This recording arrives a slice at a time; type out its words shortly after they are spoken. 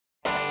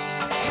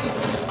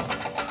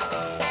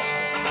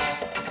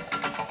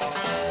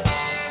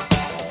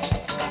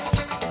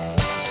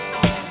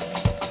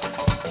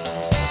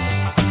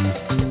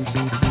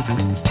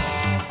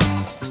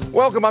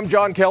Welcome, I'm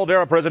Jon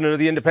Caldara, president of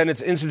the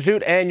Independence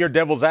Institute and your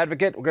devil's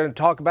advocate. We're going to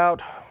talk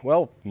about,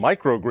 well,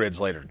 microgrids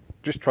later.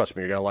 Just trust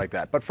me, you're going to like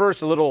that. But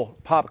first, a little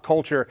pop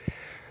culture.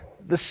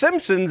 The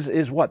Simpsons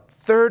is, what,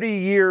 30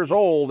 years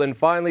old, and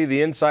finally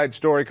the inside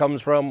story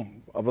comes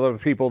from, of other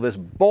people, this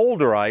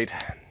Boulderite,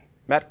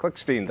 Mathew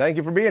Klickstein. Thank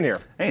you for being here.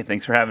 Hey,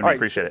 thanks for having me.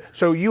 Appreciate it.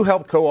 So you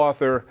helped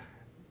co-author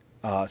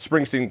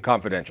Springfield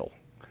Confidential.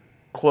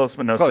 Close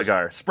but no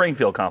cigar.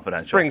 Springfield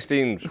Confidential.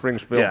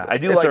 Springfield. Yeah, I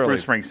do like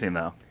Bruce Springsteen,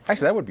 though.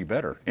 Actually, that would be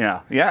better.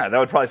 Yeah, that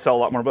would probably sell a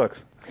lot more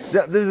books.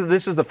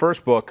 This is the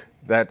first book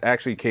that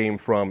actually came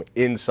from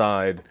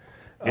inside.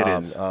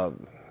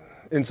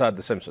 Inside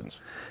The Simpsons.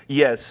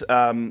 Yes,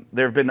 there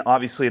have been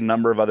obviously a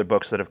number of other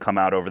books that have come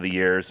out over the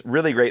years.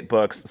 Really great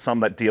books, some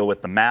that deal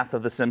with the math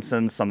of The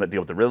Simpsons, some that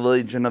deal with the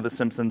religion of The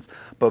Simpsons,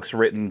 books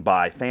written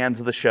by fans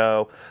of the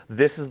show.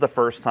 This is the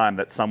first time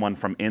that someone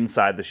from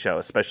inside the show,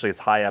 especially as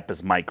high up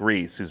as Mike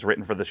Reiss, who's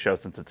written for the show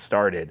since it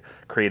started,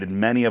 created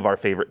many of our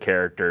favorite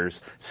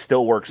characters,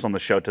 still works on the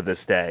show to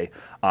this day,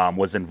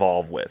 was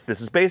involved with.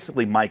 This is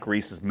basically Mike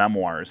Reiss's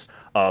memoirs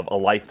of a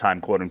lifetime,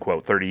 quote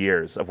unquote, 30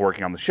 years of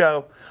working on the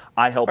show.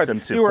 I helped him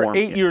to You were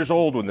 8 years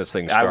old when this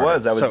thing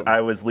started.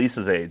 I was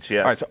Lisa's age,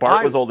 yes. Right, so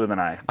Bart was older than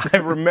I. I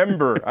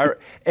remember,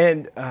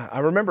 I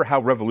remember how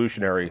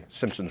revolutionary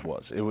Simpsons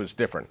was. It was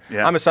different.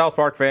 Yeah. I'm a South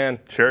Park fan.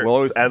 Sure. We'll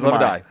always As live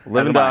am and I. die.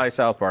 Live and die,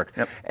 South Park.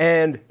 Yep.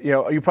 And, you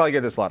know, you probably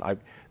get this a lot.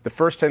 The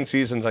first 10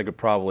 seasons I could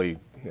probably...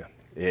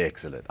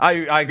 Excellent.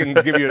 I can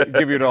give you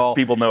it all.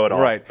 People know it all.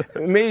 Right.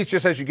 Me, it's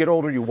just as you get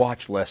older, you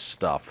watch less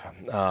stuff.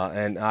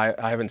 And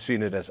I haven't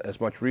seen it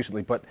as much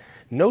recently, but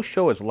no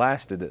show has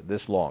lasted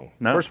this long.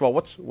 No. First of all,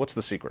 what's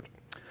the secret?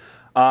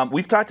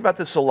 We've talked about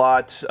this a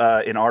lot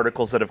in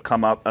articles that have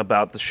come up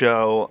about the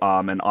show,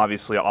 and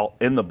obviously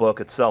in the book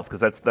itself,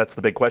 because that's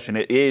the big question.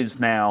 It is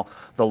now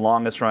the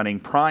longest-running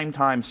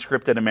primetime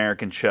scripted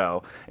American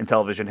show in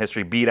television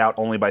history, beat out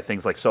only by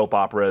things like soap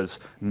operas,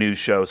 news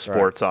shows,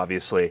 sports,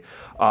 obviously.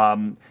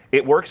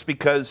 It works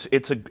because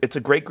it's a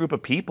great group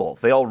of people.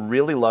 They all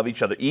really love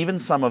each other. Even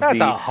some of That's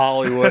a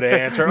Hollywood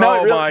answer. No,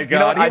 oh really, my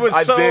God, you know, he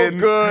was so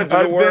good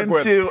to work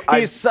with.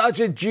 He's such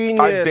a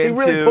genius. He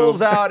really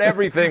pulls out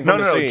everything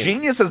from the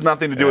scene. Genius has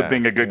nothing to do with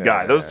being a good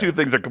guy. Those two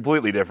things are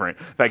completely different.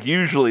 In fact,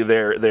 usually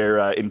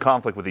they're in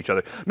conflict with each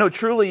other. No,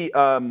 truly.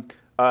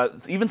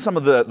 Even some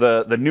of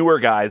the newer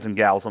guys and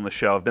gals on the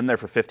show have been there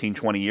for 15,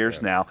 20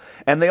 years now,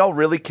 and they all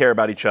really care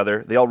about each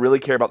other. They all really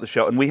care about the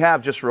show. And we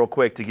have, just real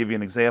quick, to give you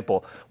an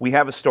example, we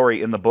have a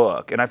story in the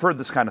book, and I've heard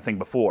this kind of thing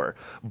before,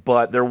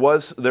 but there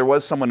was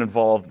someone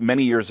involved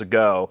many years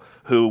ago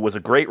who was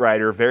a great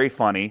writer, very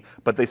funny,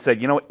 but they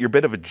said, you know what, you're a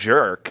bit of a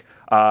jerk.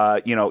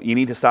 You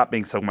need to stop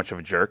being so much of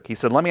a jerk. He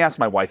said, let me ask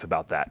my wife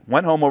about that.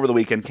 Went home over the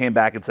weekend, came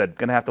back and said,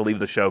 gonna have to leave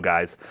the show,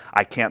 guys.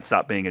 I can't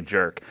stop being a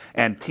jerk.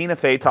 And Tina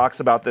Fey talks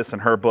about this in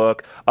her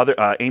book.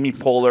 Amy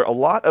Poehler, a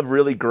lot of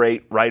really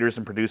great writers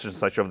and producers and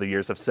such over the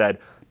years have said,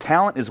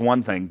 talent is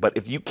one thing, but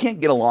if you can't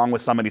get along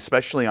with somebody,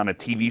 especially on a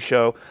TV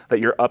show that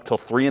you're up till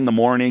 3 in the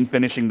morning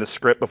finishing the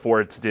script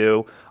before it's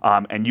due,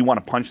 and you want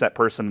to punch that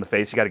person in the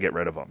face, you got to get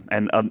rid of them.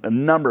 And a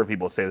number of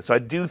people say this. So I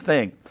do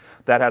think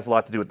that has a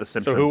lot to do with the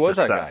Simpsons' success. So who was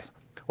success. that guy?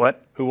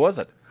 What? Who was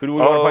it? Who do we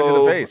want to punch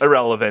in the face?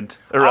 Irrelevant.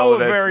 Oh,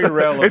 very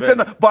irrelevant.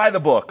 It's buy the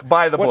book.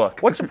 Buy the book.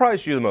 What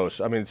surprised you the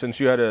most? I mean, since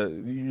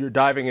you're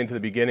diving into the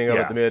beginning of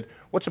it, the mid.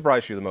 What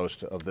surprised you the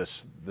most of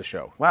the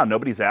show? Wow,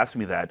 nobody's asked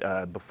me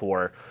that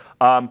before.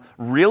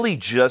 Really,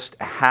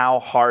 just how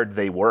hard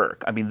they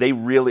work. I mean, they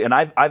really, and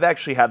I've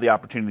actually had the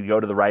opportunity to go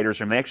to the writers'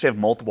 room. They actually have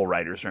multiple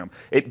writers' room.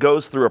 It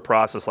goes through a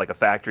process like a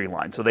factory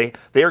line. So they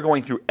are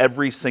going through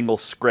every single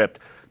script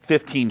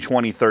 15,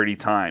 20, 30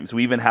 times.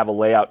 We even have a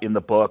layout in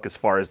the book as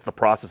far as the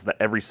process that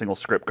every single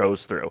script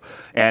goes through.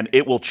 And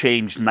it will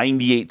change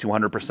 98 to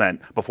 100%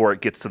 before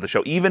it gets to the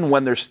show. Even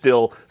when they're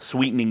still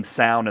sweetening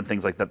sound and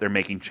things like that, they're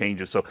making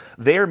changes. So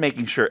they're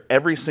making sure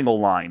every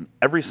single line,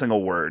 every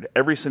single word,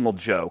 every single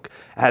joke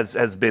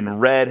has been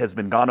read, has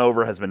been gone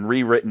over, has been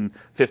rewritten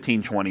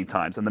 15, 20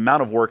 times. And the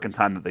amount of work and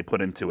time that they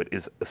put into it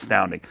is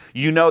astounding.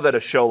 You know that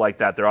a show like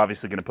that, they're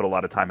obviously going to put a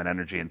lot of time and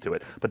energy into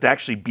it. But to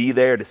actually be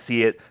there, to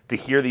see it, to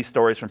hear these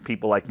stories from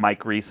people like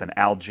Mike Reiss and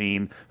Al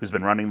Jean, who's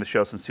been running the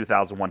show since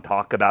 2001,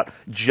 talk about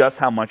just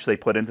how much they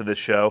put into this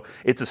show,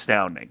 it's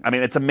astounding. I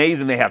mean, it's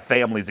amazing they have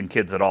families and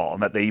kids at all,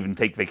 and that they even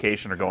take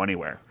vacation or go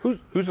anywhere.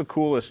 Who's the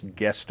coolest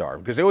guest star?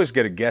 Because they always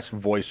get a guest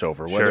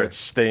voiceover, whether it's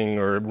Sting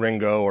or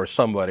Ringo or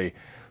somebody.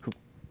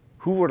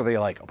 Who were they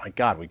like? Oh my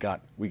God, we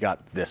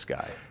got this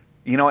guy.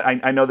 You know,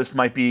 I know this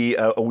might be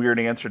a weird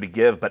answer to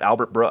give, but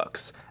Albert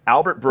Brooks.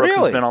 Albert Brooks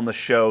has been on the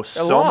show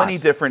so many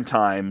different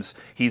times.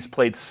 He's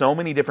played so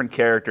many different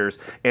characters.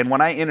 And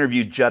when I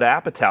interviewed Judd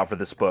Apatow for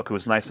this book, who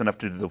was nice enough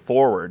to do the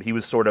foreword, he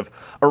was sort of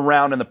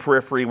around in the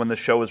periphery when the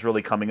show was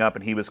really coming up,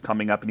 and he was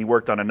coming up, and he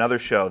worked on another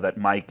show that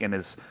Mike and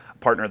his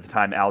partner at the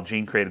time, Al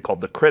Jean, created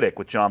called The Critic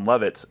with John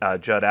Lovitz.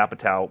 Judd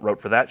Apatow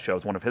wrote for that show. It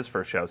was one of his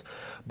first shows.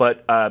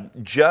 But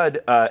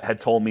Judd had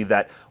told me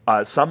that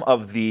some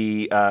of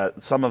the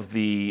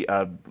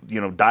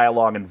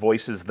dialogue and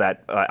voices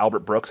that Albert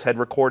Brooks had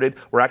recorded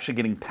were actually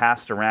getting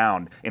passed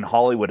around in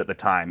Hollywood at the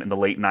time in the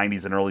late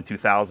 90s and early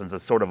 2000s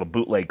as sort of a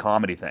bootleg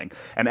comedy thing.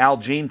 And Al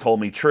Jean told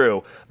me,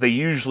 true, they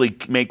usually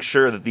make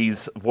sure that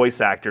these voice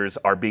actors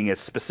are being as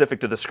specific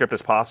to the script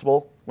as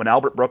possible. When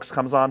Albert Brooks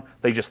comes on,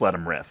 they just let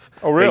him riff.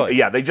 Oh,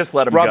 really? They just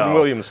let him go. Robin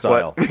Williams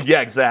style.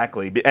 Yeah,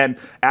 exactly. And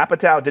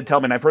Apatow did tell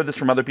me, and I've heard this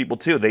from other people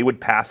too,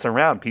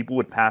 people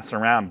would pass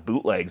around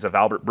bootlegs of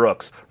Albert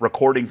Brooks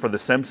recording for The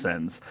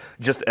Simpsons,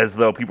 just as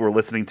though people were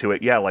listening to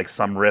it, like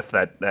some riff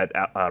that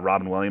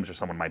Robin Williams or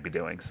someone might be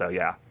doing. So,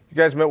 yeah. You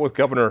guys met with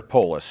Governor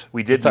Polis.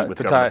 We did meet with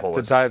Governor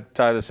Polis. To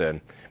tie this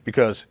in,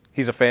 because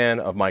he's a fan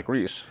of Mike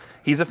Reiss.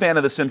 He's a fan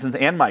of The Simpsons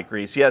and Mike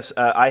Reiss. Yes,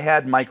 I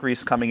had Mike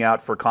Reiss coming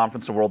out for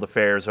Conference of World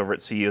Affairs over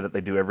at CU that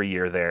they do every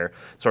year there.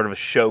 Sort of a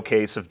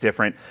showcase of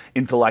different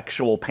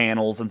intellectual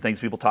panels and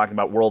things, people talking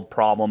about world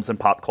problems and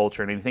pop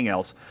culture and anything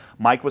else.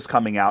 Mike was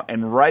coming out,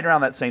 and right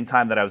around that same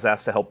time that I was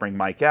asked to help bring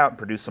Mike out and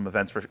produce some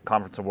events for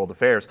Conference of World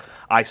Affairs,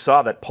 I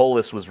saw that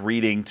Polis was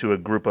reading to a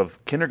group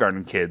of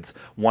kindergarten kids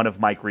one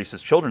of Mike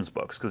Reiss's children's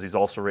books, because he's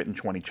also written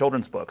 20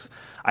 children's books.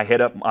 I hit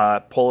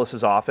up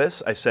Polis's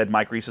office. I said,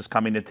 Mike Reiss is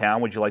coming to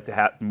town. Would you like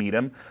to meet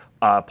him?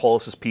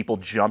 Polis's people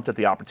jumped at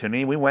the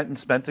opportunity. We went and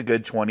spent a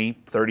good 20,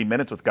 30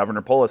 minutes with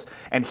Governor Polis.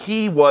 And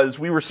we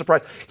were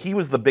surprised. He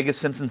was the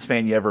biggest Simpsons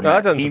fan you ever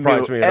met. That doesn't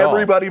surprise me at all.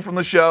 Everybody from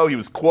the show. He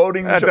was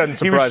quoting the show.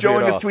 He was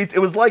showing his tweets. It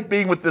was like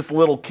being with this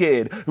little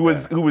kid who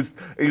was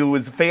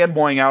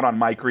fanboying out on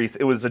Mike Reiss.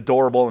 It was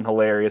adorable and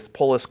hilarious.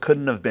 Polis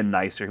couldn't have been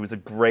nicer. He was a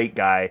great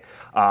guy.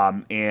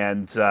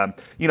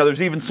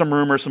 There's even some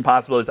rumors, some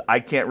possibilities. I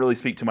can't really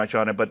speak too much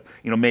on it, but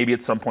maybe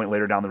at some point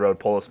later down the road,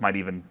 Polis might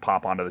even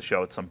pop onto the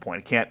show at some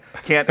point. Can't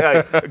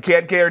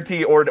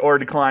guarantee or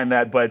decline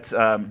that, but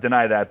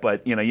deny that.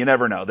 But you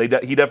never know. He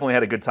definitely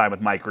had a good time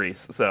with Mike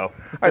Reiss. So, all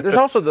right, there's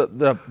also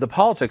the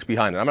politics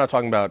behind it. I'm not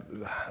talking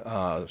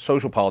about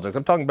social politics.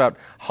 I'm talking about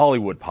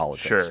Hollywood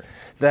politics. Sure.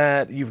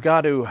 That you've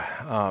got to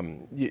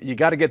you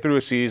got to get through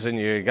a season.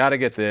 You got to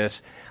get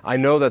this. I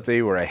know that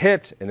they were a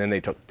hit, and then they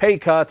took pay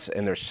cuts,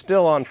 and they're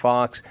still on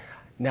Fox.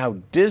 Now,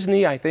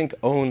 Disney, I think,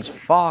 owns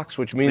Fox,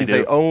 which means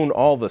they own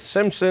all the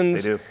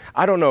Simpsons. They do.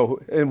 I don't know,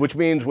 which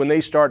means when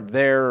they start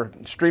their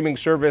streaming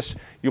service,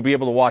 you'll be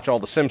able to watch all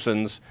the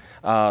Simpsons.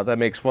 That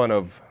makes fun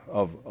of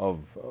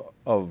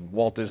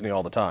Walt Disney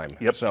all the time.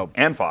 Yep. So,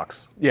 and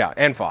Fox. Yeah,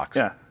 and Fox.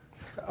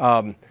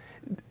 Yeah.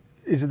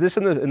 Is this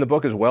in the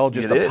book as well?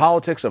 Just It the is.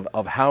 politics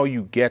of how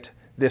you get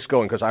this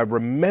going? Because I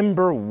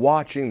remember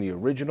watching the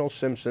original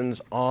Simpsons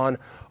on,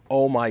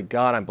 oh my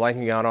God, I'm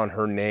blanking out on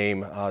her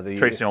name.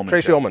 Tracy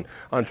Ullman.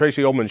 On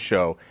Tracy Ullman's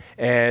show.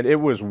 And it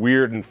was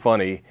weird and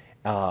funny.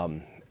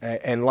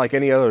 And like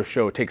any other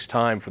show, it takes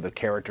time for the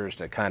characters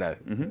to kind of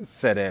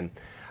set in.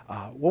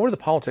 What were the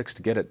politics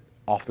to get it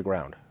off the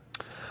ground?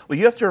 Well,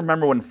 you have to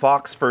remember when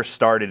Fox first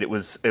started, it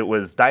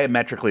was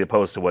diametrically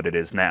opposed to what it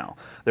is now.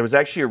 There was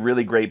actually a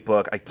really great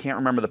book, I can't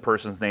remember the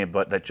person's name,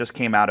 but that just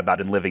came out about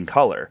In Living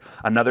Color,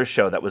 another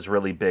show that was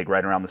really big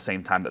right around the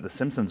same time that The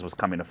Simpsons was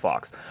coming to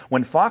Fox.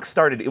 When Fox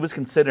started, it was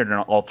considered an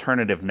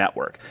alternative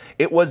network.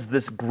 It was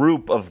this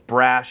group of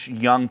brash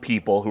young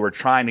people who were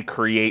trying to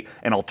create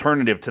an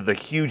alternative to the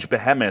huge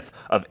behemoth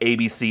of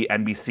ABC,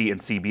 NBC, and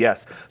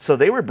CBS. So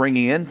they were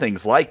bringing in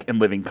things like In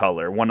Living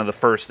Color, one of the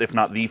first, if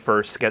not the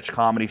first, sketch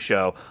comedy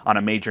show on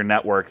a major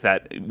network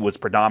that was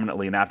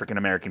predominantly an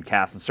African-American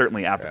cast and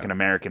certainly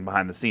African-American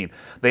behind the scene.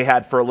 They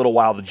had for a little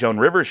while the Joan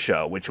Rivers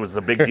Show, which was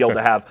a big deal to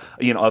have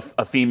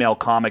a female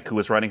comic who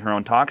was running her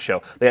own talk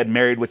show. They had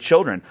Married with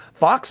Children.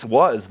 Fox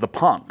was the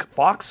punk.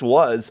 Fox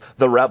was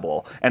the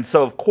rebel. And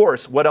so, of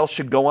course, what else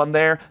should go on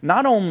there?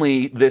 Not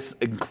only this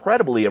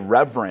incredibly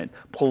irreverent,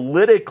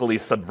 politically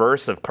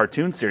subversive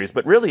cartoon series,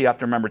 but really you have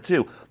to remember,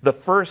 too, the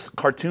first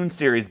cartoon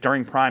series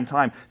during prime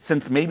time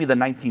since maybe the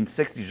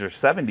 1960s or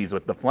 70s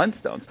with the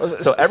Flintstones.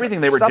 So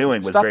everything they were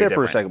doing was very different. Stop there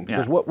for a second,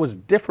 because what was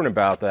different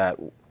about that,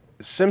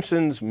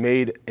 Simpsons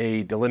made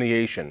a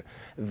delineation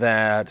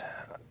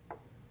that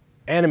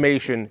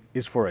animation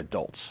is for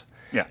adults.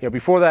 Yeah.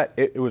 Before that,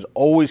 it was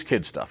always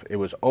kid stuff. It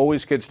was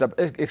always kid stuff,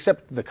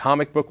 except the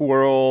comic book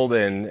world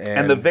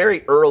and the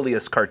very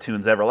earliest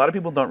cartoons ever. A lot of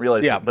people don't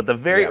realize that, but the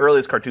very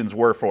earliest cartoons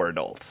were for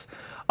adults.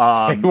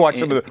 You watch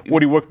some of the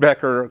Woody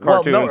Woodpecker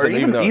cartoons. Well,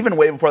 no, even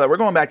way before that. We're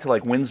going back to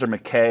like Windsor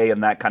McKay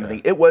and that kind of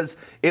thing. It was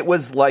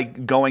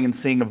like going and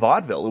seeing a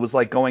vaudeville. It was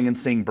like going and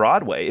seeing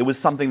Broadway. It was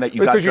something that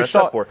you got dressed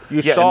up for.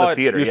 You saw it in the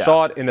theater. You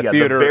saw it in the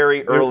theater. The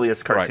very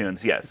earliest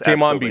cartoons, yes.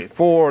 Came on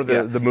before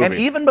the movie. And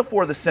even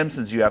before The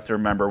Simpsons, you have to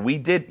remember, you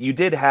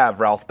did have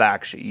Ralph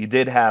Bakshi. You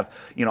did have,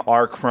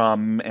 R.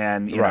 Crumb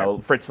and,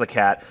 Fritz the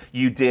Cat.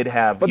 You did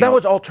have, But that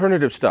was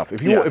alternative stuff.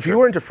 If you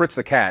were into Fritz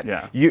the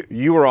Cat,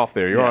 you were off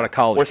there. You're on a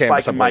college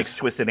campus somewhere. Mike's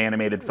Twisted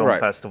Animated Film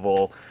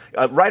Festival.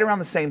 Right around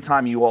the same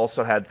time, you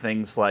also had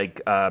things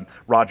like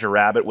Roger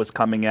Rabbit was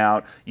coming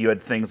out. You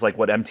had things like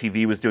what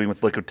MTV was doing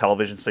with Liquid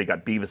Television, so you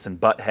got Beavis and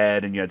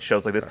Butthead, and you had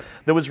shows like this.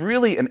 There was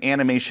really an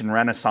animation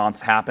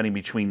renaissance happening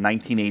between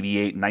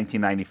 1988 and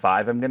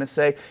 1995, I'm going to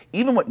say.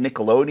 Even what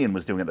Nickelodeon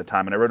was doing at the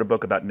time, and I wrote a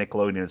book about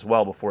Nickelodeon as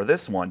well before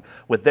this one,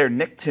 with their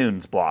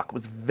Nicktoons block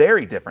was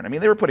very different. I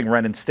mean, they were putting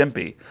Ren and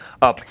Stimpy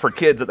up for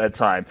kids at that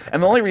time.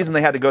 And the only reason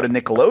they had to go to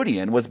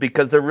Nickelodeon was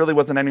because there really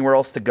wasn't anywhere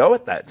else to go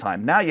at that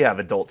time. Now you have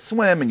Adult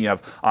Swim, and you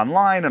have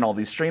online and all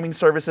these streaming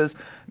services.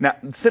 Now,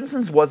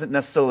 Simpsons wasn't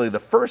necessarily the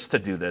first to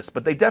do this,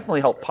 but they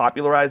definitely helped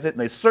popularize it, and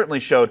they certainly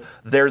showed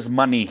there's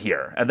money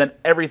here. And then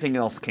everything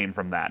else came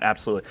from that,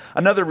 absolutely.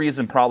 Another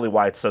reason probably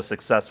why it's so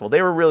successful,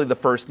 they were really the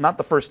first, not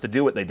the first to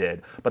do what they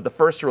did, but the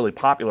first to really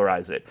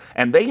popularize it.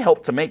 And they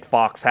helped to make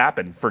Fox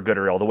happen, for good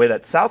or ill, the way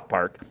that South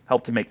Park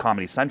helped to make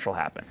Comedy Central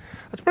happen.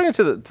 Let's bring it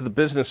to the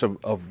business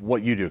of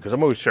what you do, because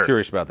I'm always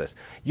curious about this.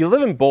 You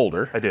live in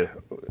Boulder. I do.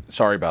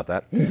 Sorry about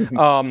that.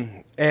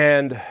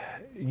 And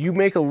you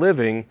make a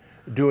living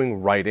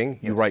doing writing.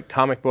 You write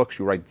comic books,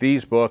 you write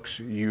these books,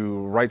 you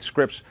write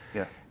scripts.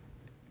 Yeah.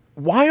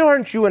 Why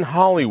aren't you in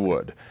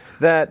Hollywood?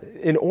 That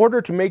in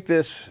order to make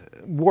this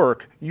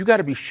work, you got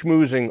to be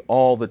schmoozing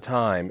all the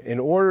time. In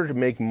order to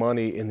make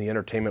money in the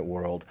entertainment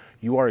world,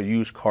 you are a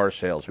used car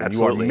salesman.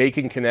 Absolutely. You are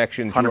making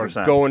connections. 100%.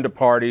 You are going to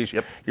parties.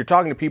 Yep. You're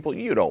talking to people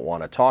you don't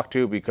want to talk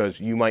to because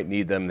you might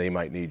need them, they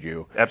might need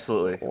you.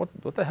 Absolutely.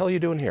 What the hell are you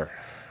doing here?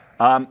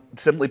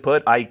 Simply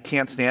put, I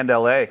can't stand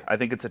LA. I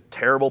think it's a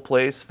terrible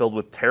place filled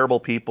with terrible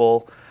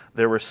people.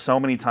 There were so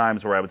many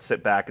times where I would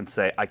sit back and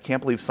say, I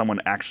can't believe someone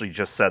actually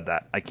just said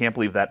that. I can't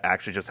believe that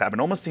actually just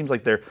happened. It almost seems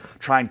like they're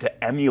trying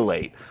to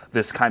emulate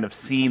this kind of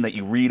scene that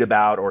you read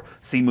about or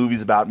see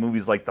movies about,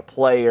 movies like The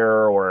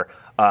Player or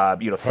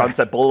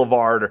Sunset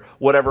Boulevard or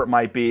whatever it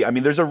might be. I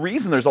mean, there's a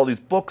reason there's all these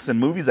books and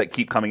movies that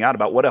keep coming out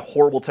about what a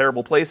horrible,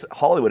 terrible place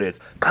Hollywood is,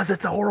 because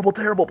it's a horrible,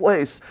 terrible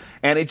place.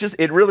 And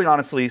it really,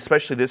 honestly,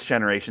 especially this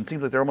generation,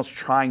 seems like they're almost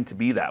trying to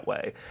be that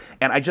way.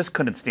 And I just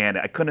couldn't stand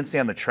it. I couldn't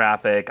stand the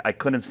traffic. I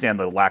couldn't stand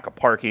the lack of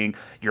parking.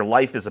 Your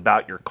life is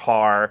about your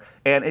car.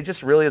 And it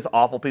just really is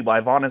awful people.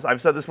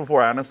 I've said this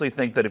before. I honestly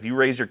think that if you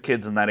raise your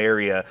kids in that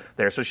area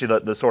there, especially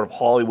the sort of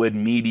Hollywood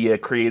media,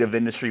 creative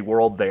industry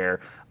world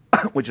there,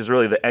 which is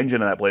really the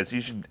engine of that place,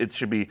 it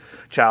should be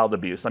child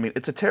abuse. I mean,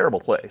 it's a terrible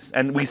place.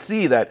 And we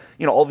see that,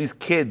 all these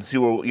kids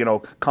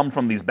who, come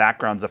from these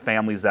backgrounds of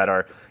families that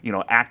are,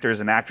 actors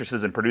and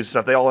actresses and producers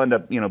stuff, they all end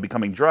up,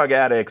 becoming drug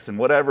addicts and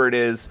whatever it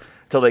is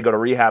until they go to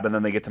rehab and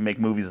then they get to make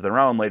movies of their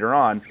own later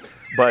on.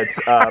 But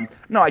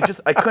no,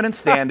 I couldn't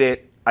stand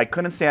it. I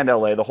couldn't stand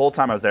LA the whole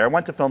time I was there. I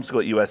went to film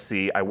school at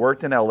USC. I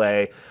worked in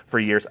LA for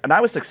years, and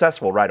I was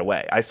successful right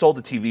away. I sold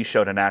a TV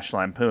show to National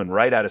Lampoon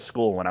right out of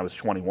school when I was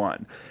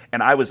 21.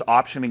 And I was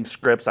optioning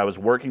scripts. I was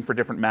working for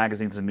different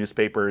magazines and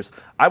newspapers.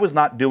 I was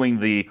not doing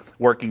the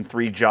working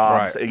 3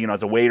 jobs,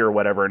 as a waiter or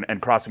whatever,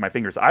 and crossing my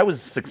fingers. I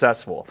was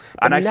successful,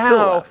 and I still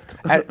left.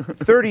 At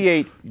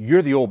 38,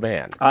 you're the old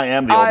man. I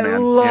am the old man. I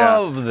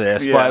love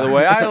this, by the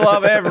way. I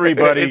love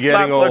everybody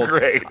getting old. It's not so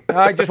great.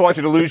 I just want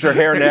you to lose your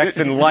hair next,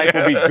 and life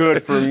will be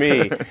good for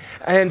me.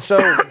 And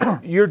so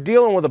you're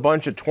dealing with a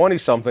bunch of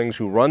 20-somethings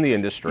who run the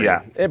industry.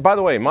 Yeah. And by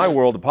the way, in my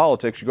world of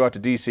politics, you go out to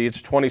D.C.,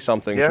 it's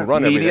 20-somethings who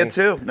run media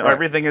everything. Too. No,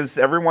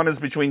 everyone is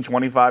between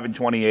 25 and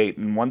 28,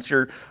 and once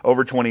you're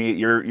over 28,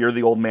 you're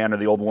the old man or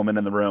the old woman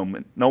in the room.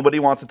 And nobody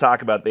wants to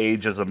talk about the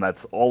ageism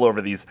that's all over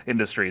these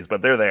industries,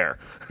 but they're there.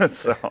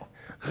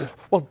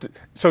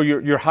 So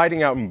you're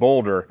hiding out in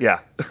Boulder. Yeah.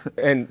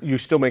 And you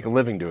still make a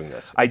living doing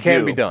this. It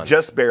can be done.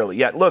 Just barely.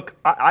 Yeah, look,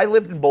 I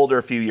lived in Boulder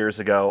a few years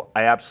ago.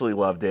 I absolutely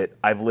loved it.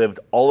 I've lived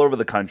all over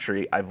the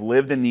country. I've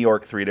lived in New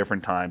York 3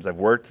 different times. I've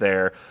worked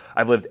there.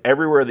 I've lived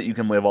everywhere that you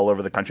can live all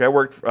over the country. I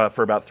worked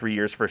for about 3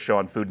 years for a show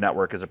on Food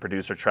Network as a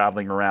producer,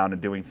 traveling around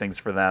and doing things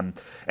for them.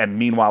 And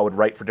meanwhile, would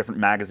write for different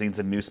magazines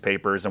and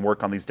newspapers and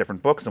work on these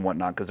different books and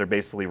whatnot because they're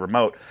basically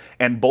remote.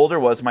 And Boulder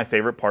was my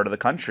favorite part of the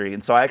country.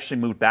 And so I actually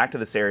moved back to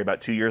this area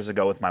about 2 years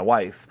ago with my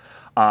wife.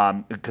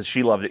 Because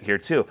she loved it here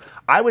too.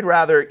 I would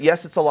rather,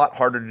 yes, it's a lot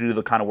harder to do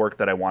the kind of work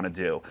that I want to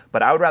do,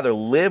 but I would rather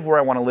live where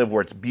I want to live,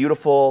 where it's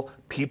beautiful,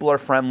 people are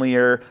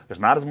friendlier, there's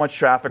not as much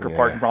traffic or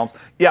parking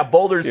problems. Yeah,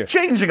 Boulder's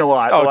changing a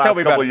lot the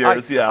last couple of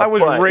years. I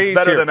was raised it's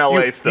better here. than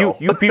LA still.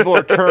 You people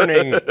are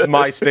turning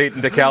my state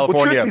into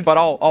California, but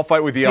I'll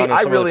fight with you on this.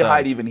 I really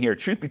hide even here.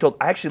 Truth be told,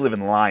 I actually live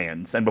in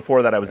Lyons, and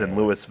before that I was in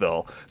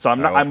Louisville. So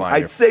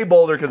I say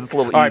Boulder because it's a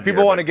little easier. All right,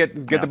 people want to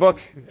get the book.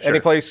 Sure. Any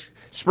place?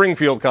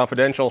 Springfield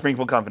Confidential.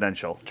 Springfield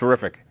Confidential.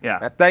 Terrific.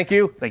 Yeah. Thank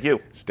you. Thank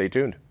you. Stay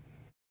tuned.